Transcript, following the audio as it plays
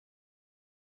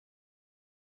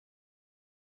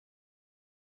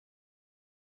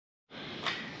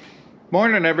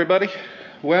Morning, everybody.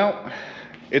 Well,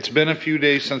 it's been a few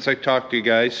days since I talked to you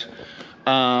guys.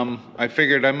 I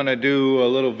figured I'm going to do a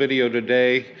little video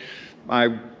today.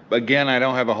 Again, I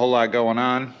don't have a whole lot going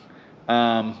on,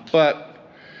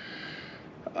 but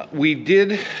we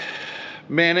did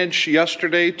manage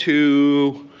yesterday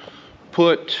to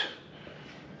put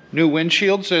new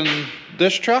windshields in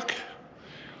this truck.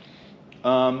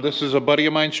 This is a buddy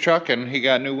of mine's truck, and he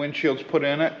got new windshields put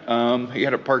in it. He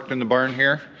had it parked in the barn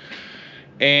here.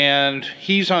 And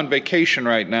he's on vacation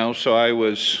right now, so I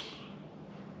was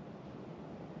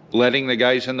letting the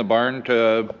guys in the barn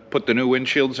to put the new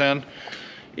windshields in.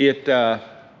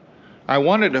 I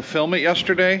wanted to film it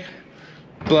yesterday,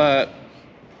 but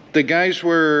the guys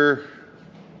were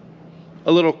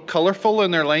a little colorful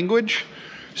in their language.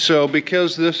 So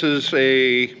because this is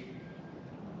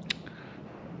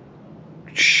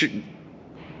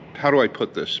how do I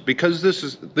put this? Because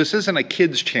this isn't a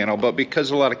kids channel, but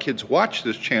because a lot of kids watch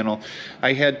this channel,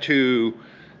 I had to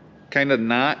kind of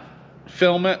not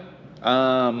film it.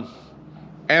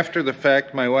 After the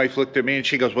fact, my wife looked at me and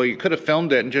she goes, well, you could have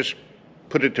filmed it and just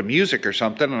put it to music or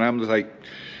something. And I was like,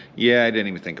 yeah, I didn't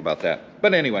even think about that.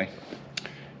 But anyway,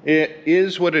 it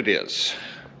is what it is.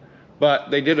 But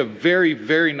they did a very,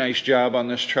 very nice job on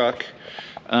this truck.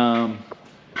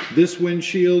 This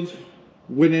windshield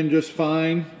went in just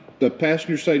fine. The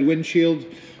passenger side windshield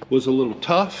was a little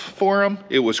tough for them.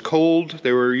 It was cold.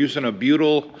 They were using a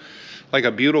butyl, like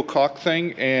a butyl caulk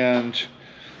thing, and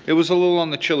it was a little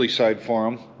on the chilly side for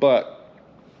them, but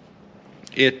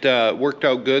it worked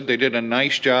out good. They did a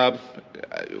nice job.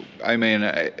 I mean,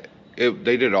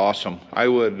 they did awesome. I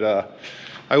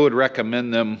would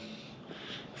recommend them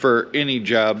for any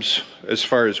jobs as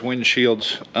far as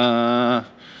windshields.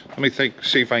 Let me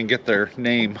see if I can get their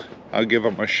name. I'll give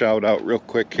them a shout out real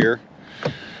quick here.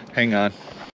 Hang on.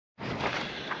 All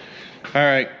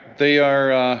right, they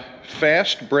are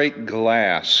Fast Break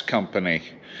Glass Company,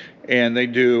 and they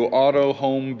do auto,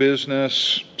 home,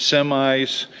 business,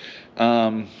 semis.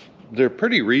 They're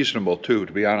pretty reasonable too,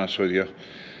 to be honest with you.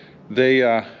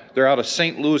 They're out of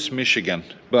St. Louis, Michigan,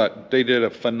 but they did a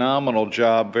phenomenal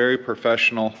job, very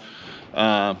professional.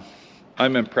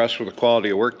 I'm impressed with the quality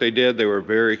of work they did. They were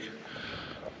very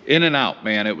in and out,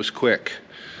 man. It was quick.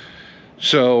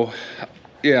 So,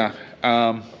 yeah,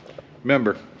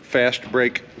 remember, Fast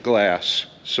Break Glass.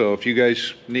 So if you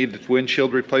guys need the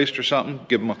windshield replaced or something,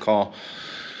 give them a call.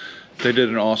 They did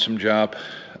an awesome job.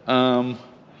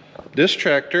 This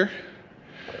tractor,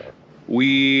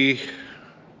 we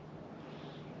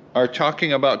are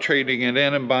talking about trading it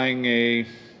in and buying a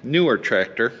newer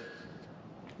tractor.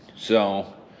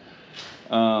 So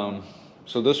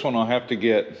this one I'll have to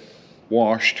get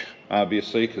washed,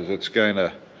 obviously, because it's kind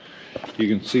of, you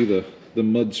can see the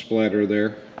mud splatter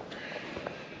there.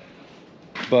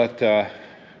 But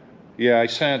yeah, I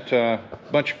sent a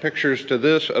bunch of pictures of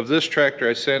this tractor.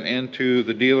 I sent into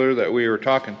the dealer that we were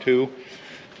talking to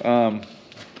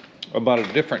about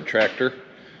a different tractor.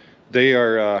 They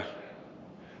are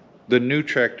the new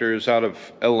tractor is out of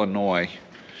Illinois.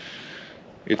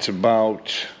 It's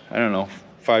about, I don't know,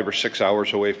 5 or 6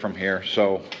 hours away from here.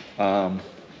 So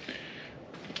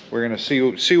we're gonna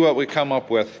see what we come up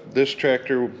with. This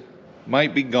tractor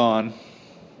might be gone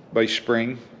by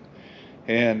spring,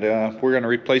 and we're gonna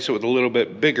replace it with a little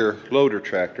bit bigger loader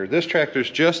tractor. This tractor is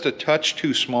just a touch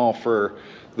too small for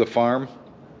the farm.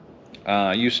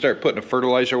 You start putting a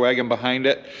fertilizer wagon behind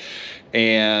it,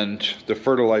 and the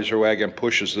fertilizer wagon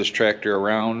pushes this tractor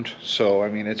around. So I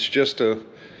mean, it's just a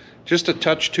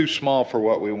touch too small for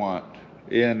what we want.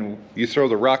 And you throw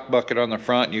the rock bucket on the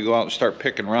front and you go out and start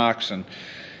picking rocks, and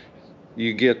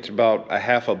you get about a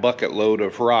half a bucket load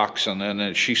of rocks, and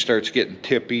then she starts getting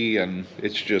tippy, and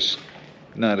it's just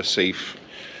not a safe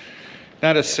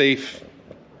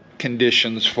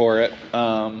conditions for it.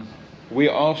 We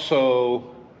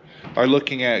also are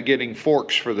looking at getting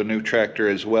forks for the new tractor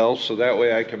as well, so that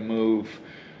way I can move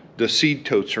the seed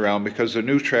totes around, because the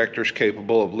new tractor is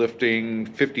capable of lifting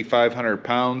 5,500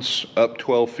 pounds up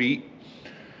 12 feet.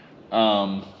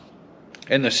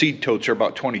 And the seed totes are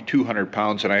about 2,200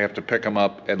 pounds, and I have to pick them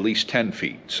up at least 10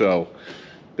 feet. So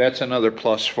that's another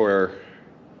plus for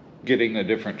getting a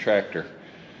different tractor.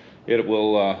 It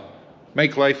will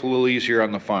make life a little easier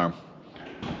on the farm.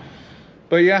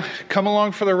 But yeah, come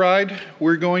along for the ride.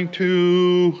 We're going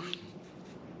to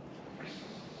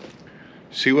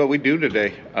see what we do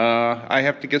today. I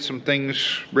have to get some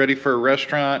things ready for a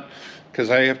restaurant, because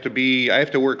I have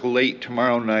to work late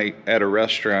tomorrow night at a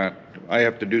restaurant. I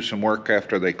have to do some work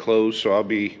after they close, so I'll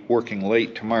be working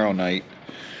late tomorrow night.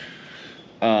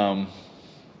 But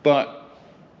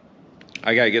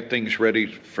I gotta get things ready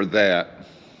for that.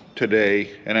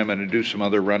 today, and I'm going to do some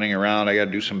other running around. I got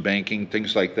to do some banking,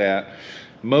 things like that.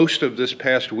 Most of this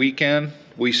past weekend,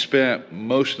 we spent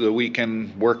most of the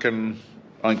weekend working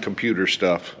on computer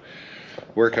stuff,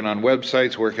 working on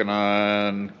websites, working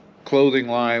on clothing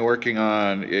line, working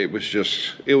on, it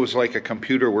was like a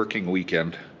computer working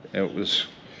weekend. It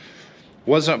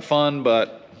wasn't fun,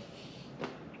 but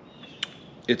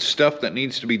it's stuff that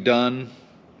needs to be done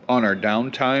on our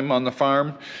downtime on the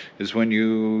farm, is when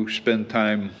you spend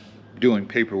time doing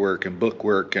paperwork and book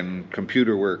work and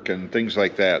computer work and things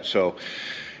like that. So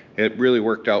it really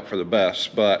worked out for the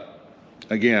best. But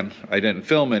again, I didn't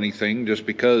film anything just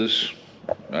because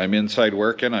I'm inside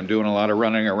working. I'm doing a lot of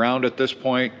running around at this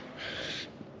point.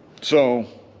 So,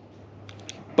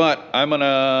 but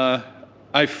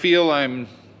I feel I'm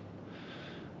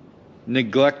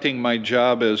neglecting my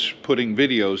job as putting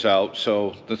videos out,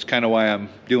 so that's kind of why I'm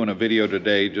doing a video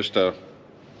today. Just a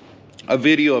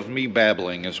video of me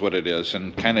babbling is what it is,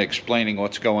 and kind of explaining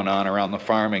what's going on around the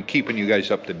farm and keeping you guys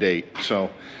up to date. So,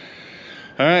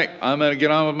 all right, I'm gonna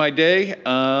get on with my day.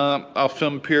 I'll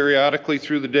film periodically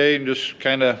through the day and just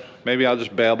kind of, maybe I'll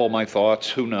just babble my thoughts,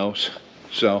 who knows.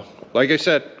 So, like I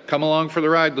said, come along for the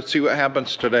ride. Let's see what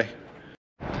happens today.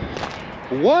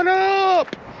 What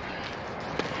up?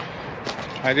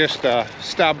 I just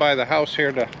stopped by the house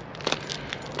here to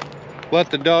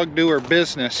let the dog do her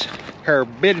business.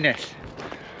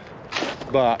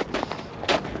 But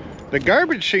the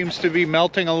garbage seems to be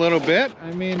melting a little bit.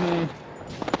 I mean,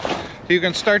 you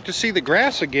can start to see the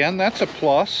grass again. That's a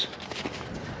plus.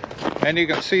 And you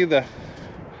can see the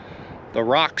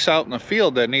rocks out in the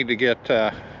field that need to get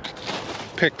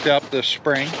picked up this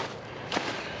spring.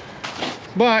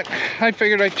 But I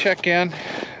figured I'd check in.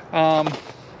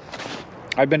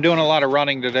 I've been doing a lot of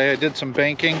running today. I did some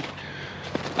banking.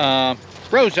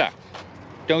 Rosa,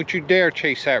 don't you dare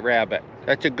chase that rabbit.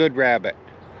 That's a good rabbit.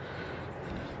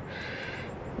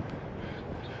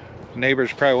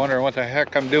 Neighbors probably wondering what the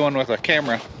heck I'm doing with a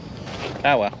camera.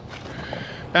 Oh well.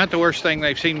 Not the worst thing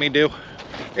they've seen me do.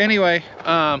 Anyway,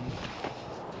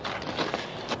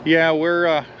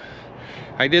 yeah,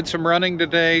 I did some running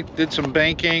today, did some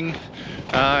banking.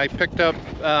 I picked up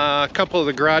a couple of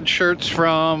the garage shirts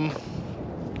from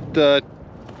the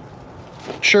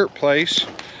shirt place.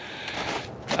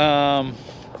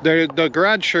 The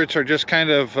garage shirts are just kind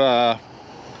of,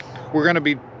 we're going to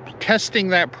be testing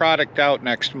that product out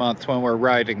next month when we're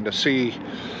riding to see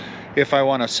if I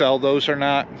want to sell those or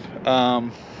not.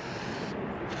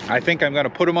 I think I'm going to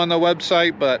put them on the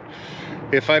website, but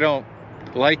if I don't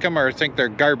like them or think they're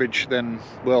garbage, then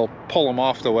we'll pull them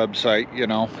off the website, you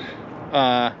know.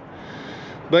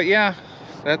 But yeah,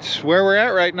 that's where we're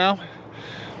at right now.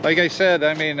 Like I said,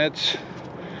 I mean,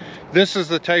 this is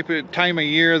the time of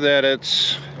year that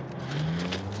it's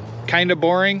kind of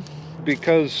boring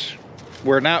because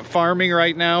we're not farming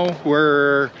right now.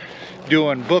 We're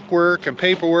doing book work and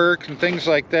paperwork and things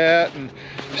like that, and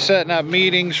setting up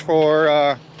meetings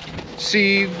for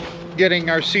seed, getting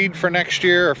our seed for next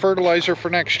year, or fertilizer for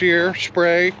next year,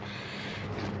 spray,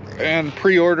 and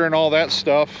pre-ordering all that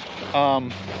stuff.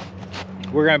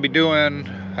 We're going to be doing,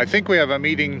 I think we have a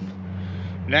meeting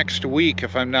next week,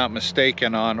 if I'm not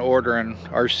mistaken, on ordering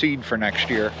our seed for next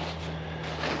year.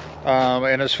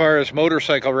 And as far as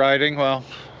motorcycle riding, well,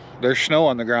 there's snow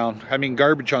on the ground. I mean,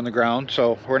 garbage on the ground,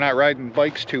 so we're not riding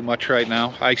bikes too much right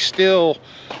now. I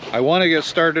want to get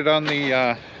started on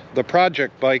the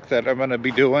project bike that I'm going to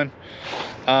be doing.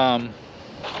 But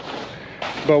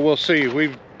we'll see.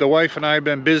 The wife and I have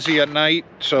been busy at night,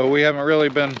 so we haven't really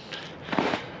been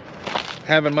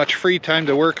having much free time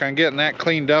to work on getting that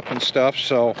cleaned up and stuff.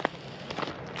 So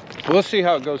we'll see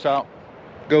how it goes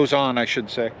on, I should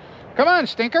say. Come on,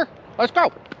 Stinker, let's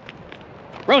go.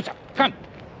 Rosa, come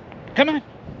on,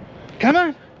 come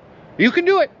on, you can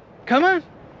do it, come on.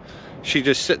 She's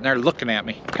just sitting there looking at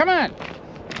me. Come on,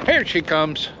 here she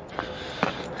comes.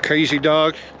 Crazy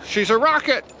dog, she's a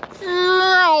rocket.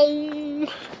 All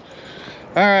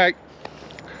right,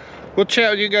 we'll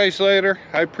chat with you guys later.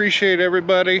 I appreciate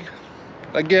everybody.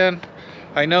 Again,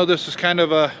 I know this is kind of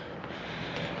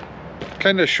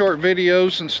short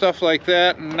videos and stuff like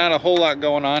that, and not a whole lot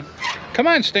going on. Come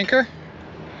on, Stinker.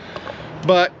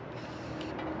 But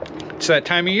it's that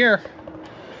time of year.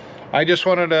 I just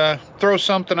wanted to throw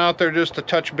something out there just to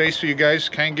touch base with you guys,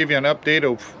 kind of give you an update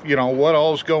of, you know, what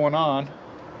all's going on,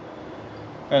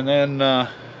 and then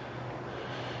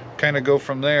kind of go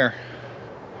from there.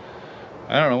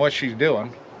 I don't know what she's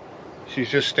doing. She's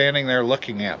just standing there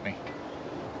looking at me.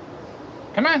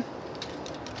 Come on.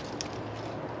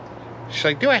 She's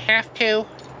like, do I have to?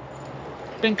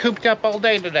 Been cooped up all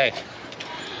day today.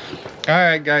 All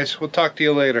right, guys, we'll talk to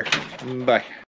you later. Bye.